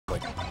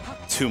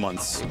2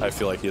 months, I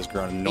feel like he has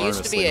grown He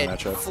used to enormously be in a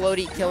matchup.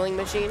 floaty killing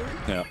machine.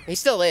 Yeah. He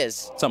still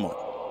is.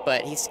 Somewhat.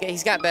 But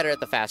he's got better at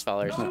the fast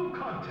fallers.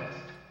 Yeah.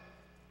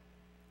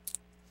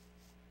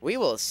 We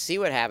will see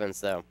what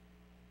happens, though.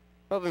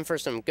 Hoping for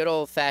some good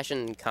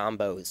old-fashioned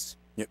combos.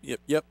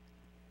 Yep.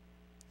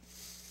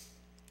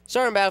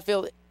 Start on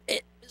Battlefield,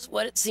 it is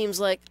what it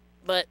seems like,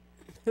 but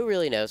who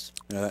really knows?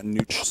 Yeah, that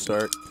nooch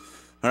start.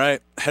 All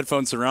right,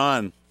 headphones are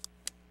on.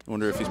 I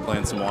wonder if he's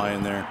playing some Y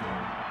in there.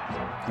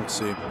 Let's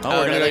see.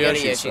 Oh, we're going to go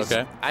Yoshi's.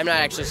 Okay. I'm not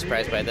actually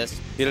surprised by this.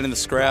 Get it in the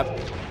scrap.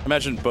 I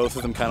imagine both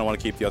of them kind of want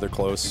to keep the other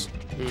close.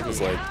 Because,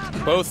 like,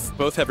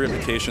 both have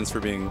reputations for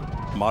being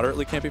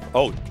moderately campy.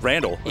 Oh,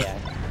 Randall. Yeah.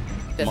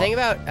 The thing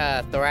about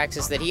Thoraxe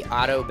is that he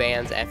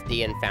auto-bans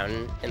FD and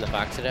Fountain in the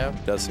Foxado.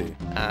 Does he?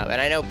 And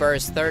I know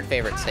Burr's third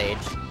favorite stage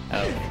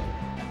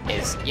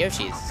is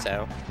Yoshi's,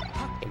 so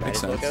he might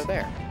as well go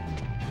there.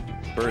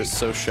 Burr is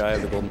so shy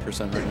of the golden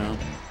percent right now.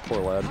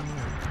 Poor lad.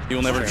 He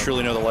will never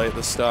truly know the light of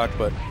the stock,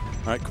 but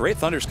all right, great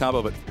Thunders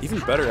combo, but even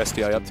better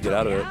SDI up to get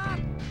out of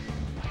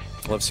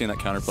it. Love seeing that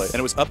counterplay. And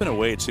it was up and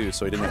away, too,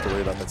 so he didn't have to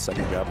worry about that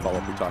second grab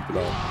follow-up we talked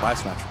about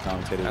last match with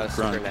commentator with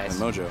Grunt and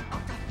Mojo.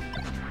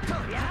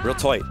 Real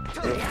tight.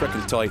 Real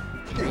freaking tight.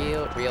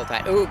 Real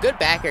tight. Ooh, good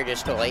backer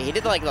just to like. He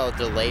did like the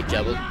delayed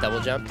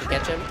double jump to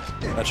catch him.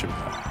 That should be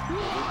fun.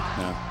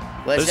 Yeah.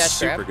 Let's That was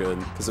super good,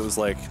 because it was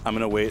like, I'm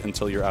going to wait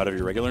until you're out of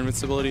your regular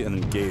invincibility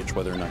and then gauge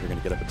whether or not you're going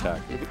to get up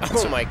attack.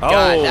 Oh my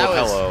god, that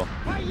was hello.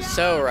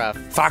 so rough.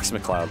 Fox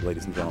McCloud,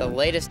 ladies and gentlemen. The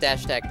latest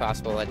dash attack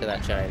possible led to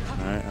that shine.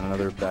 All right, and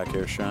another back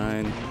air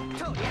shine.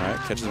 All right,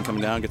 catches him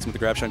coming down, gets him with the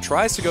grab shine.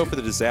 Tries to go for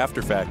the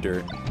disaster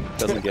factor.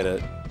 Doesn't get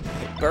it.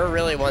 Burr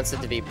really wants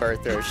it to be Burr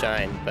throw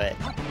shine, but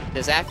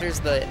Disaster's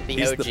the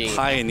He's OG. the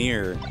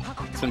pioneer.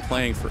 He's been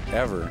playing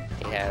forever.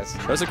 He has.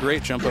 That was a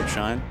great jump up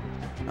shine.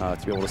 To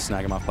be able to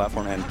snag him off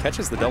platform, and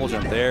catches the double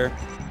jump there,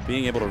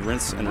 being able to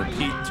rinse and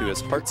repeat to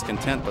his heart's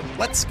content, but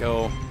let's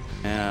go,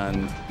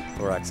 and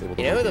Thoraxe able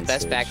to. You know who the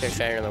best back throw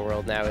shiner in the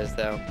world now is,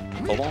 though?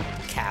 Cobalt?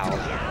 Cal.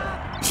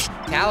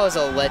 Cal is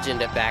a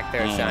legend at back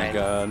throw shine.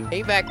 Oh my god.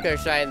 He back throw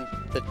shined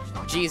the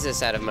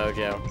Jesus out of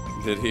Mojo.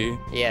 Did he?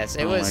 Yes,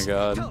 it was.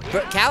 Oh my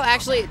god. Cal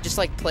actually just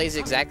like plays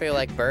exactly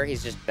like Burr,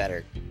 he's just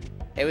better.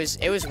 It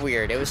was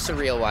weird. It was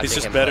surreal watching him.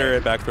 He's just better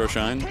at back throw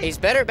shine? He's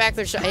better at back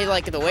throw shine. Hey,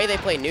 like the way they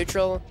play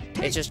neutral,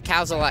 it's just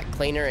Cal's a lot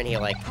cleaner, and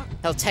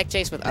he'll tech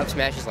chase with up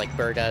smashes like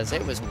Burr does.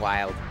 It was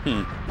wild.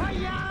 All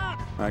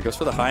right, goes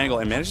for the high angle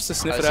and manages to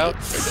sniff it out.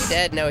 Is he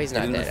dead? No, he's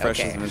not dead.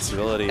 Refreshes Okay.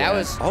 invincibility. That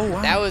was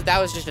that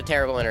was just a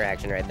terrible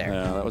interaction right there.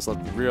 Yeah, that was a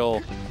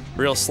real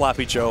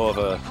sloppy Joe of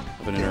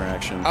an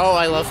interaction. Oh,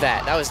 I love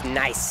that. That was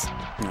nice.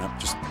 Yeah,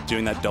 just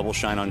doing that double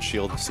shine on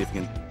shield to see if he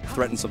can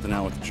threaten something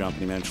out with the jump,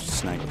 and he managed to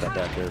snag with that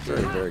back air.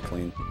 Very, very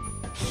clean.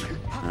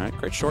 All right,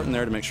 great short in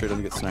there to make sure he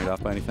doesn't get snagged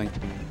off by anything.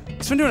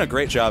 He's been doing a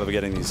great job of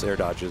getting these air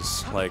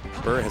dodges. Like,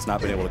 Burr has not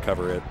been able to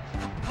cover it.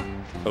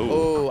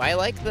 Oh, I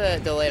like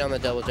the delayed on the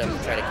double jump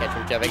to try to catch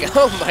him jumping.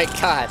 Oh my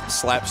god.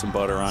 Slap some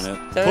butter on it.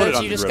 Sometimes Put it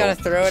on you the just griddle.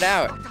 gotta throw it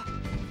out.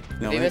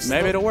 You know,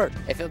 maybe it'll work.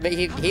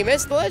 He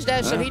missed the ledge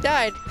dash, so he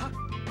died.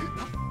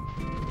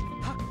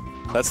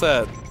 That's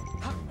that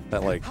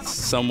like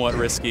somewhat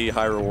risky,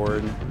 high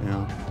reward, you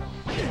know.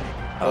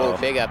 Oh,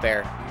 big up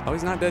air. Oh,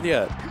 he's not dead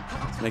yet.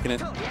 He's making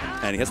it,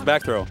 and he hits the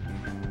back throw.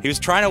 He was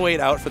trying to wait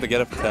out for the get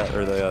up attack,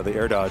 or the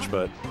air dodge,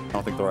 but I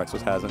don't think Thoraxe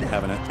was having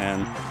it,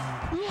 and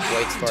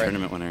waits for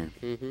tournament winner.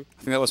 I think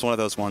that was one of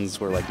those ones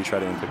where like you try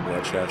to input the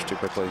ledge dash too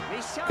quickly,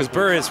 because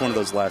Burr is one of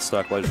those last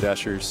stock ledge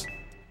dashers.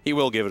 He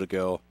will give it a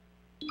go.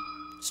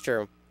 It's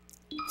true.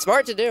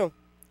 Smart to do.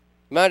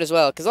 Might as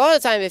well, because a lot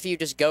of the time if you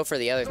just go for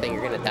the other thing,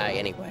 you're gonna die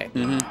anyway.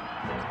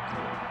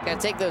 Gotta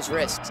take those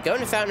risks. Go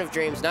into Fountain of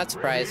Dreams, not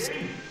surprised.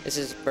 This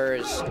is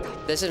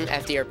an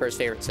FD or Burr's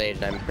favorite stage,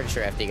 and I'm pretty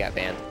sure FD got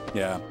banned.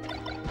 Yeah.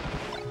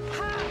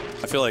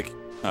 I feel like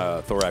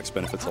Thoraxe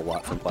benefits a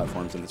lot from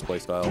platforms in his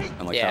playstyle,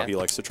 and like how he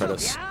likes to try to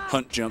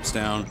hunt jumps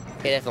down.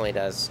 He definitely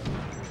does.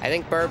 I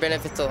think Burr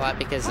benefits a lot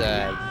because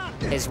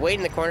his wait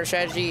in the corner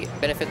strategy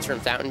benefits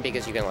from Fountain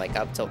because you can like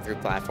up tilt through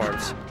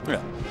platforms.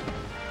 Yeah.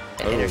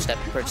 And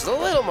intercept approaches a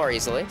little more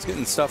easily. It's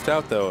getting stuffed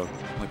out though.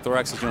 Like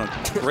Thoraxe is doing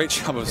a great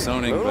job of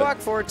zoning. Moonwalk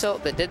forward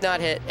tilt that did not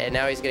hit, and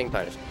now he's getting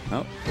punished.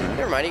 Oh,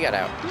 never mind, he got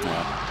out.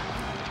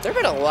 There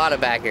have been a lot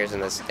of back airs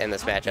in this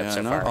matchup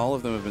so far. Not all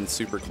of them have been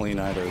super clean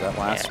either. That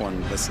last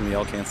one, missing the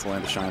L cancel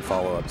and a shine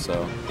follow up.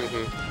 So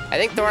I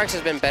think Thoraxe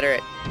has been better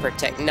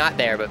at not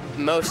there, but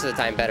most of the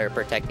time better at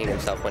protecting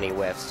himself when he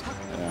whiffs.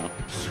 Yeah,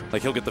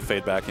 like he'll get the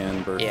fade back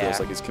in. Burr feels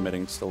like he's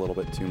committing just a little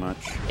bit too much.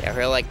 Yeah,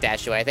 he'll like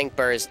dash away. I think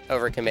Burr is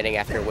overcommitting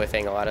after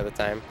whiffing a lot of the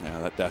time. Yeah,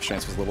 that dash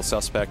chance was a little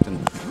suspect, and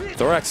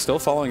Thoraxe still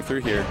following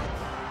through here.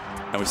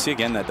 And we see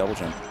again that double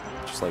jump.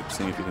 Just like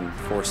seeing if you can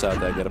force out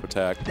that get up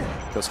attack.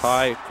 Goes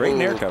high, great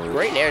nair coverage.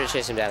 Great nair to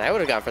chase him down. I would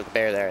have gone for the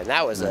bear there, and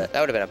that was that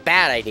would have been a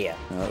bad idea.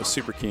 Yeah, that was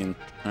super keen.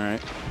 All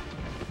right.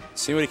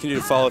 See what he can do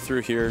to follow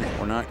through here.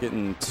 We're not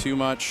getting too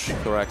much.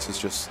 Thoraxe is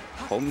just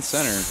holding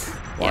center.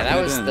 Yeah, that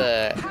was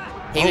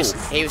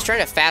he was trying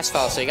to fast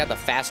fall, so he got the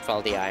fast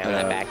fall DI on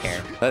that back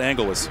air. That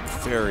angle was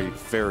very,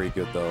 very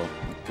good though.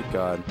 Good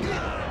God.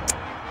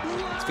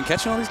 He's been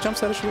catching all these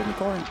jumps out of shield in the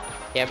corner.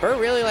 Yeah, Burr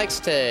really likes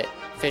to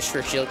fish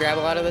for shield grab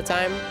a lot of the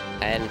time,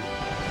 and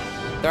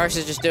Thoraxe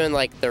is just doing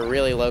like the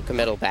really low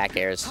committal back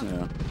airs.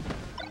 Yeah.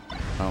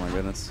 Oh my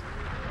goodness.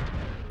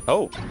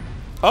 Oh.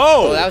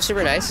 Oh! Oh, that was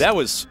super nice. That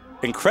was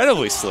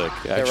incredibly slick,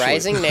 actually. The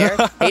rising nair.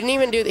 He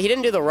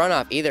didn't do the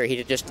runoff either. He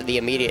did just the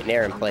immediate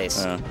nair in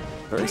place. Yeah.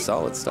 Very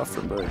solid stuff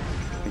from Burr.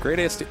 And great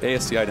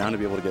ASDI down to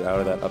be able to get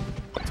out of that up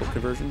tilt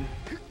conversion.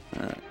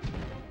 All right.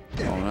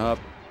 Going up.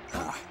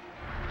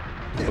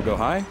 He'll go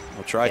high?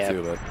 I'll try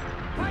to, but...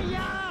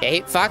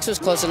 Yeah, Fox was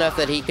close enough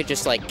that he could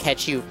just, like,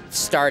 catch you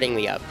starting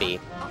the up B.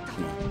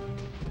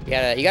 You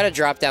gotta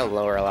drop down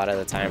lower a lot of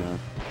the time.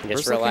 And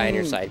just rely on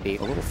your side B.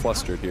 A little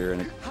flustered here.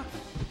 And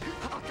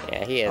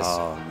yeah, he is.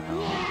 Oh,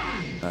 no.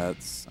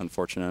 That's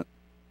unfortunate.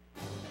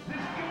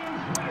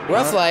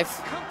 Rough life.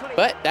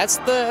 But that's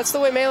the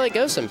way Melee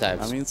goes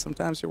sometimes. I mean,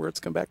 sometimes your words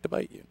come back to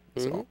bite you.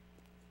 So.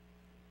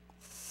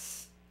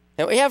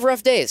 And we have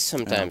rough days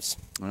sometimes.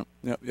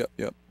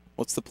 Yep.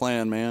 What's the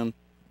plan, man?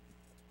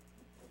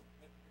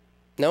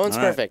 No one's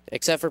perfect,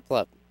 except for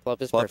Plup. Plup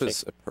is perfect. Plup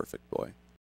is a perfect boy.